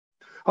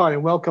Hi,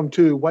 and welcome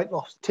to weight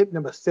loss tip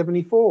number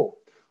 74.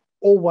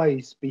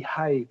 Always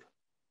behave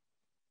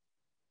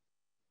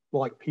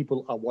like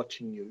people are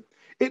watching you.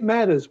 It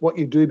matters what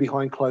you do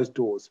behind closed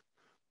doors.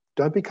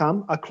 Don't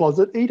become a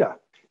closet eater.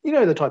 You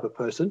know the type of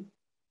person.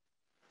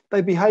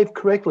 They behave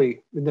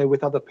correctly when they're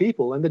with other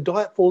people, and the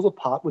diet falls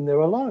apart when they're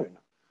alone.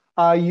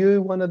 Are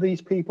you one of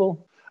these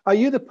people? Are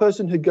you the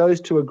person who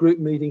goes to a group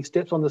meeting,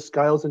 steps on the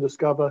scales, and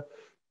discover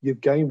you've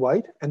gained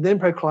weight, and then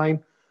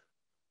proclaim,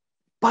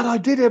 "But I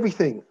did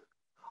everything.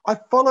 I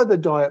followed the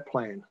diet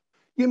plan."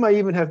 You may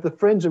even have the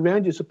friends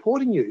around you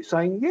supporting you,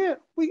 saying, "Yeah,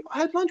 I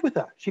had lunch with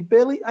her. She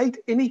barely ate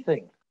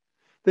anything."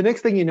 The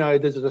next thing you know,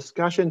 there's a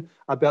discussion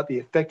about the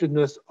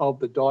effectiveness of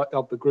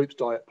the group's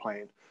diet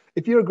plan.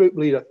 If you're a group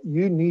leader,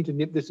 you need to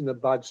nip this in the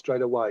bud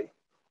straight away.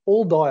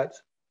 All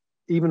diets,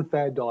 even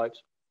fad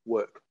diets,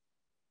 work.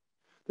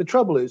 The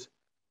trouble is,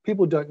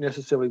 people don't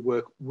necessarily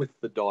work with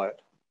the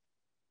diet.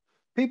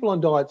 People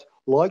on diets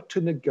like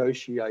to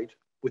negotiate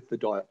with the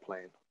diet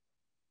plan.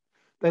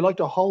 They like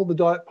to hold the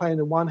diet plan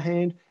in one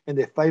hand and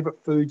their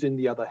favorite foods in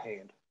the other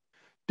hand.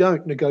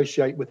 Don't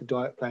negotiate with the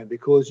diet plan,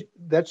 because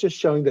that's just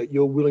showing that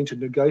you're willing to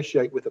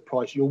negotiate with the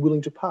price you're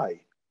willing to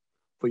pay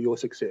for your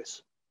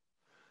success.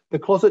 The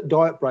closet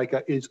diet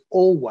breaker is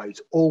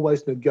always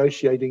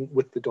negotiating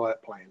with the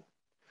diet plan.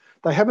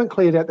 They haven't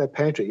cleared out their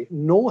pantry,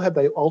 nor have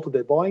they altered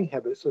their buying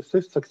habits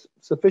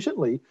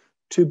sufficiently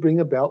to bring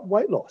about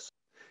weight loss.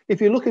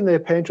 If you look in their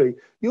pantry,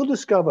 you'll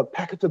discover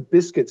packets of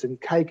biscuits and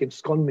cake and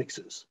scone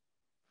mixes.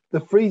 The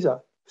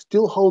freezer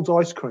still holds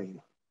ice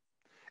cream,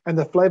 and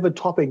the flavoured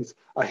toppings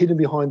are hidden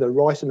behind the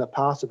rice and the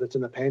pasta that's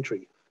in the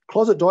pantry.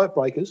 Closet diet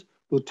breakers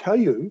will tell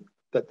you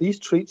that these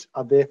treats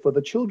are there for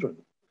the children.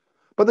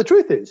 But the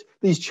truth is,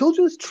 these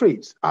children's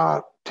treats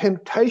are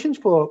temptations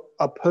for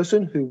a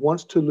person who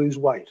wants to lose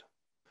weight.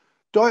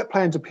 Diet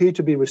plans appear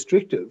to be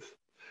restrictive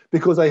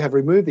because they have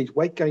removed these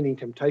weight-gaining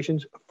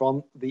temptations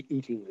from the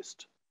eating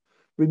list.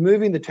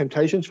 Removing the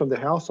temptations from the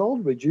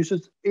household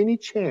reduces any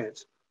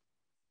chance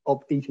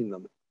of eating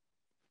them,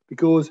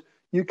 because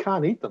you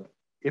can't eat them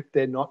if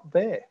they're not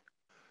there.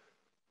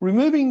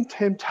 Removing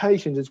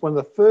temptations is one of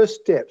the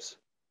first steps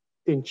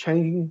in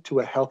changing to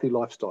a healthy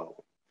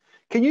lifestyle.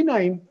 Can you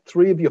name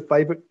 3 of your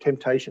favorite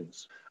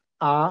temptations?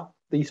 Are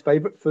these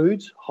favorite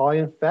foods high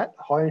in fat,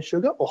 high in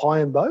sugar, or high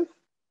in both?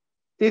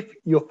 If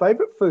your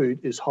favorite food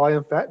is high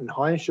in fat and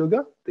high in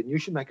sugar, then you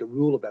should make a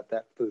rule about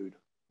that food.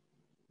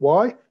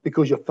 Why?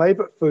 Because your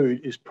favorite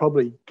food is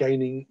probably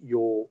gaining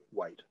your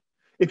weight.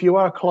 If you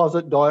are a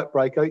closet diet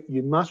breaker,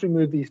 you must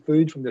remove these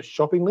foods from the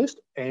shopping list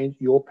and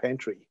your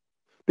pantry,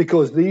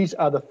 because these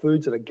are the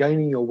foods that are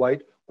gaining your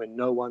weight when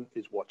no one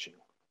is watching.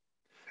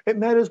 It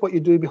matters what you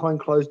do behind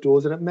closed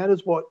doors, and it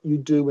matters what you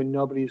do when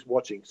nobody is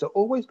watching. So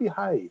always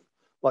behave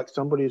like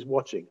somebody is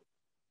watching.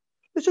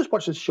 Let's just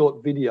watch this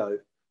short video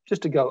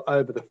just to go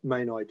over the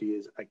main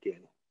ideas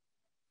again.